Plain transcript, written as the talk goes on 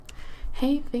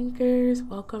Hey thinkers,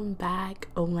 welcome back.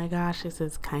 Oh my gosh, this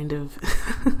is kind of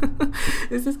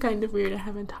weird. I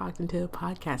haven't talked into a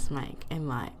podcast mic in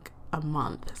like a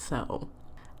month, so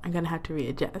I'm gonna have to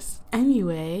readjust.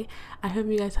 Anyway, I hope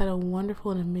you guys had a wonderful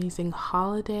and amazing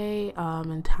holiday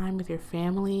and time with your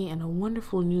family and a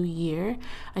wonderful new year.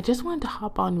 I just wanted to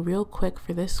hop on real quick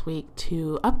for this week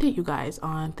to update you guys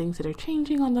on things that are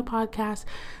changing on the podcast,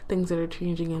 things that are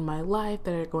changing in my life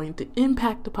that are going to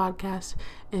impact the podcast,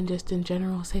 and just in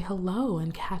general say hello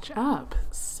and catch up.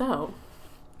 So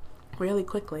really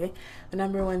quickly, the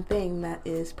number one thing that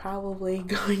is probably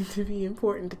going to be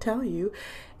important to tell you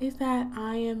is that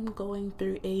I am going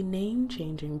through a name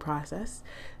changing process.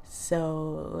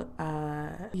 So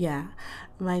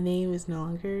my name is no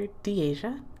longer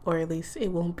Deasia, or at least it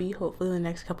won't be, hopefully in the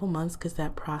next couple months, because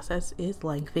that process is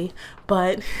lengthy,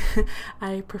 but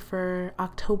I prefer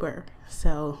October.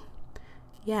 So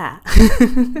yeah.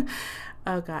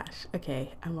 Oh gosh,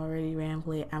 okay, I'm already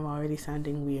rambling, I'm already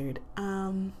sounding weird.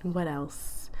 What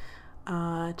else?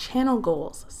 Channel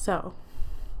goals. So,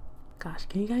 gosh,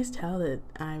 can you guys tell that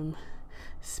I'm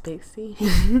spacey?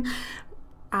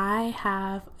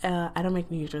 I don't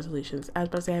make New Year's resolutions. I was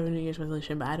about to say I have a New Year's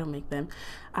resolution, but I don't make them.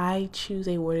 I choose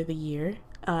a word of the year.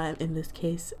 In this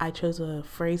case, I chose a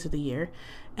phrase of the year,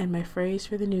 and my phrase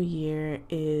for the new year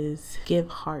is give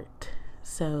heart.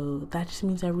 So that just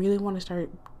means I really want to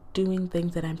start doing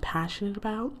things that I'm passionate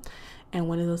about, and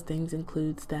one of those things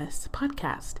includes this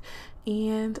podcast.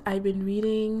 And I've been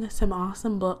reading some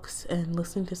awesome books and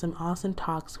listening to some awesome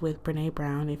talks with Brene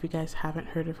Brown. If you guys haven't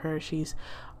heard of her, she's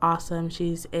awesome.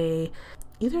 She's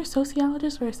either a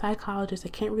sociologist or a psychologist, I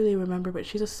can't really remember, but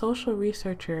she's a social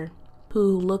researcher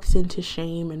who looks into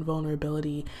shame and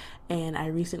vulnerability. And I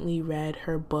recently read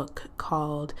her book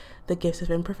called The Gifts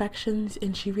of Imperfections,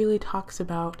 and she really talks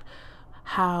about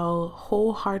how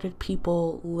wholehearted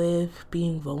people live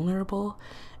being vulnerable.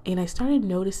 And I started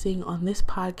noticing on this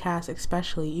podcast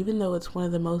especially, even though it's one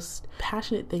of the most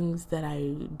passionate things that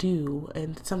I do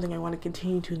and something I want to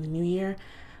continue to in the new year,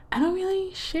 I don't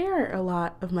really share a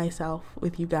lot of myself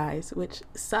with you guys, which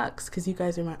sucks because you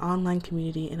guys are my online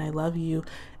community and I love you,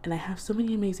 and I have so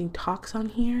many amazing talks on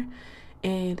here,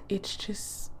 and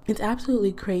it's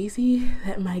absolutely crazy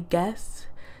that my guests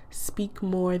speak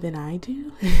more than I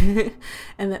do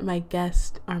and that my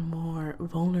guests are more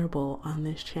vulnerable on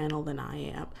this channel than I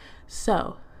am.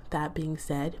 So that being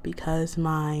said, because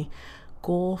my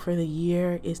goal for the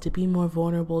year is to be more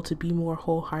vulnerable, to be more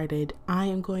wholehearted, I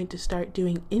am going to start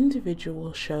doing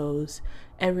individual shows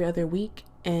every other week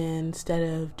instead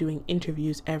of doing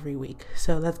interviews every week.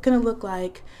 So that's going to look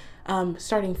like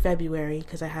starting February,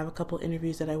 because I have a couple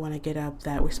interviews that I want to get up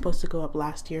that were supposed to go up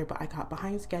last year, but I got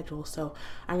behind schedule. So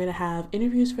I'm going to have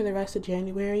interviews for the rest of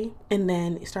January, and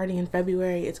then starting in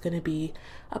February, it's going to be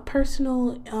a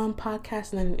personal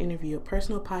podcast and then an interview, a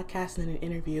personal podcast and then an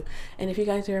interview. And if you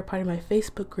guys are a part of my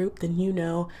Facebook group, then you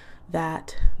know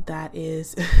that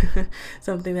is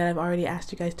something that I've already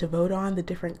asked you guys to vote on, the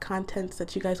different contents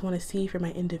that you guys want to see for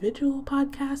my individual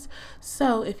podcasts.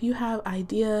 So if you have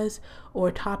ideas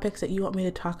or topics that you want me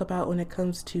to talk about when it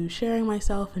comes to sharing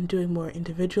myself and doing more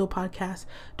individual podcasts,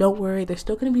 don't worry, they're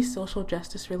still going to be social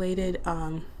justice related,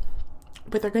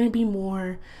 but they're going to be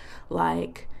more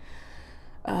like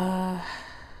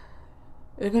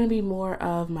they're going to be more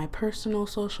of my personal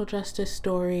social justice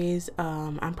stories.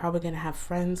 I'm probably going to have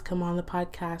friends come on the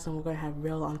podcast, and we're going to have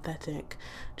real authentic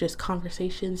just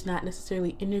conversations, not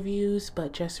necessarily interviews,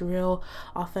 but just real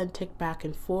authentic back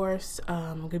and forth.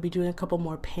 I'm going to be doing a couple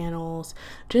more panels,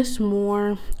 just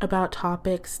more about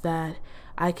topics that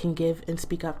I can give and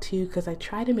speak up to, because I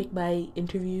try to make my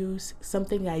interviews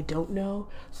something I don't know,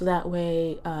 so that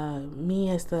way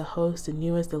me as the host and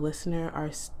you as the listener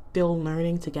are still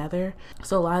learning together.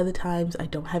 So a lot of the times I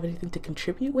don't have anything to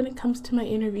contribute when it comes to my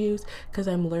interviews, because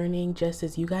I'm learning just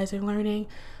as you guys are learning.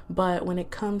 But when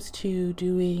it comes to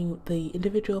doing the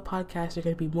individual podcasts, they're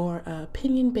going to be more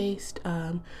opinion based,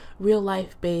 real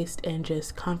life based, and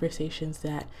just conversations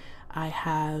that I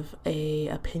have a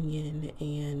opinion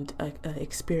and a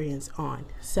experience on.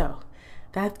 So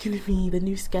that's going to be the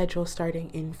new schedule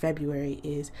starting in February.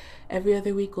 Is every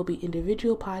other week will be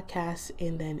individual podcasts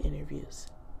and then interviews.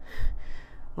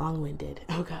 Long-winded.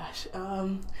 Oh gosh.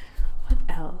 What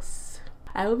else?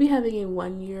 I will be having a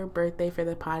 1-year birthday for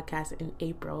the podcast in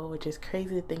April, which is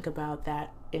crazy to think about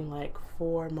that in like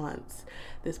 4 months.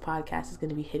 This podcast is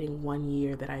going to be hitting 1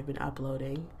 year that I've been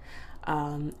uploading.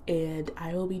 And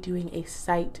I will be doing a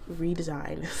site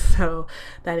redesign. So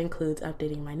that includes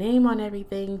updating my name on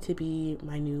everything to be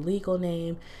my new legal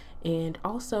name, and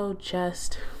also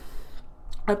just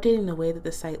updating the way that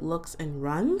the site looks and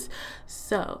runs.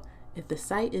 So If the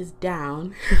site is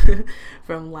down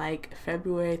from like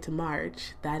February to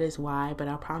March, that is why, but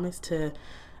I'll promise to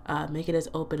make it as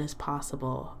open as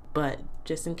possible. But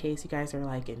just in case you guys are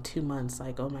like in 2 months,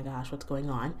 like, oh my gosh, what's going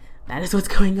on? That is what's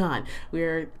going on.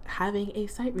 We're having a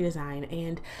site redesign,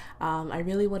 and I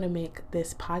really want to make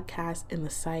this podcast and the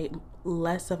site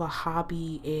less of a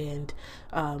hobby and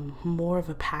more of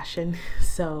a passion.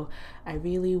 So I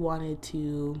really wanted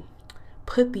to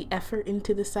put the effort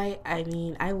into the site. I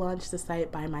mean, I launched the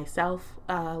site by myself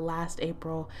last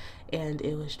April, and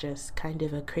it was just kind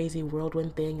of a crazy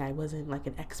whirlwind thing. I wasn't like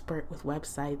an expert with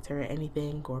websites or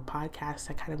anything or podcasts.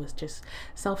 I kind of was just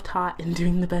self-taught and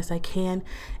doing the best I can,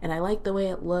 and I like the way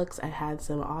it looks. I had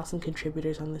some awesome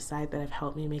contributors on the site that have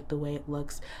helped me make the way it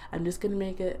looks. I'm just gonna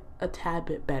make it a tad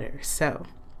bit better. So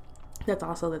that's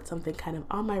something kind of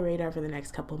on my radar for the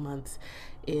next couple months,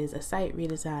 is a site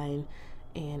redesign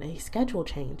and a schedule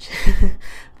change.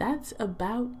 That's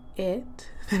about it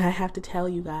that I have to tell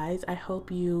you guys. I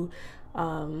hope you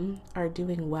are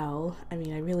doing well. I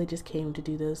mean, I really just came to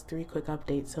do those 3 quick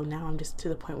updates, so now I'm just to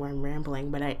the point where I'm rambling,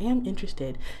 but I am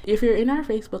interested. If you're in our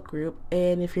Facebook group,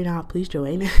 and if you're not, please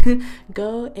join.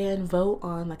 Go and vote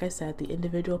on, like I said, the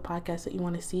individual podcasts that you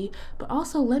want to see, but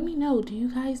also let me know, do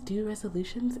you guys do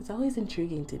resolutions? It's always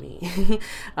intriguing to me.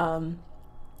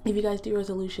 If you guys do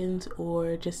resolutions,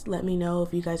 or just let me know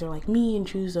if you guys are like me and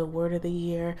choose a word of the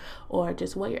year, or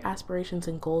just what your aspirations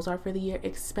and goals are for the year,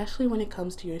 especially when it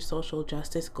comes to your social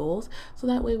justice goals, so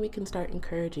that way we can start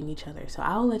encouraging each other. So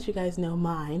I'll let you guys know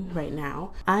mine right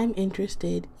now. I'm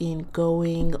interested in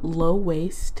going low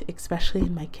waste, especially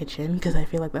in my kitchen, because I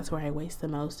feel like that's where I waste the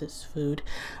most is food.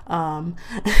 I'm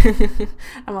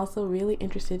also really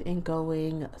interested in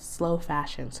going slow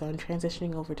fashion. So I'm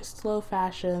transitioning over to slow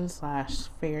fashion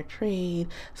 / fair trade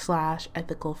 /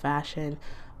 ethical fashion.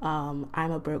 I'm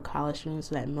a broke college student,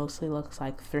 so that mostly looks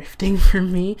like thrifting for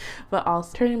me, but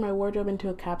also turning my wardrobe into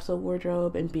a capsule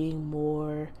wardrobe and being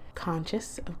more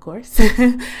conscious, of course,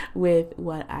 with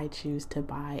what I choose to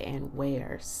buy and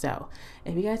wear. So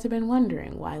if you guys have been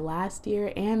wondering why last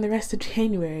year and the rest of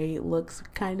January looks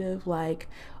kind of like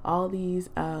all these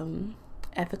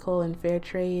ethical and fair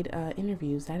trade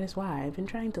interviews, that is why I've been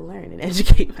trying to learn and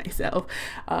educate myself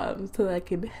so that I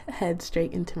can head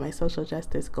straight into my social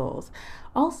justice goals.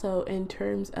 Also, in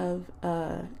terms of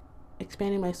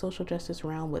expanding my social justice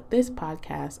realm with this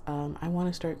podcast, I want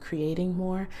to start creating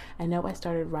more. I know I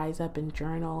started Rise Up and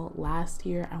Journal last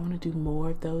year. I want to do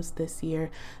more of those this year,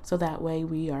 so that way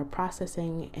we are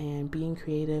processing and being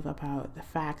creative about the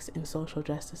facts and social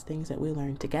justice things that we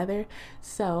learn together.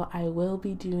 So I will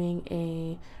be doing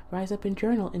a Rise Up and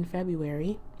Journal in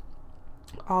February,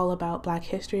 all about Black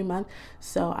History Month.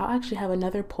 So I'll actually have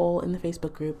another poll in the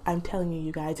Facebook group. I'm telling you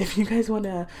guys, if you guys want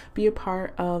to be a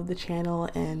part of the channel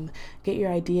and get your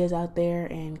ideas out there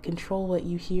and control what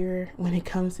you hear when it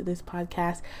comes to this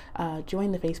podcast,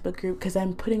 join the Facebook group, because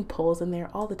I'm putting polls in there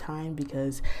all the time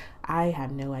because I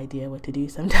have no idea what to do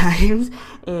sometimes.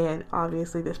 And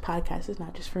obviously this podcast is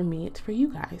not just for me, it's for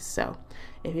you guys. So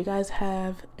if you guys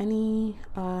have any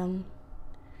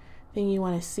thing you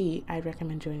want to see, I'd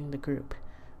recommend joining the group.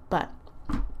 But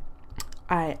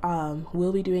I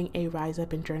will be doing a Rise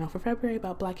Up and Journal for February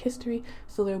about Black history,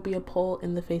 so there'll be a poll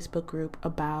in the Facebook group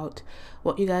about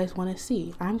what you guys want to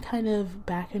see. I'm kind of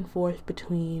back and forth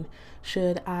between,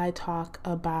 should I talk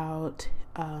about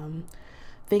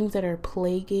things that are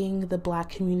plaguing the Black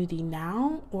community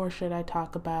now, or should I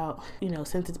talk about,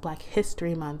 since it's Black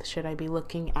History Month, should I be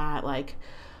looking at like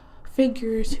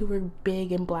figures who were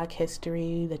big in Black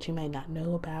history that you might not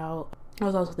know about? I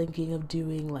was also thinking of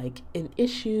doing like an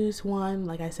issues one,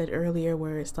 like I said earlier,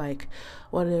 where it's like,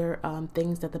 what are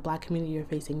things that the Black community are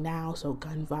facing now? So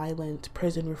gun violence,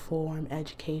 prison reform,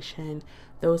 education,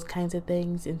 those kinds of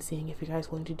things, and seeing if you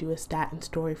guys want to do a stat and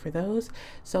story for those.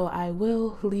 So I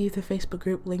will leave the Facebook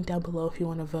group link down below if you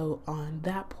want to vote on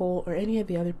that poll or any of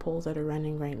the other polls that are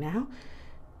running right now.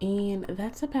 And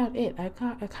that's about it. I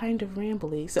got a kind of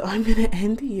rambly, so I'm going to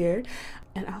end the year,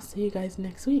 and I'll see you guys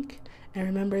next week. And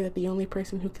remember that the only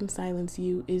person who can silence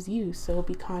you is you, so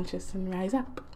be conscious and rise up.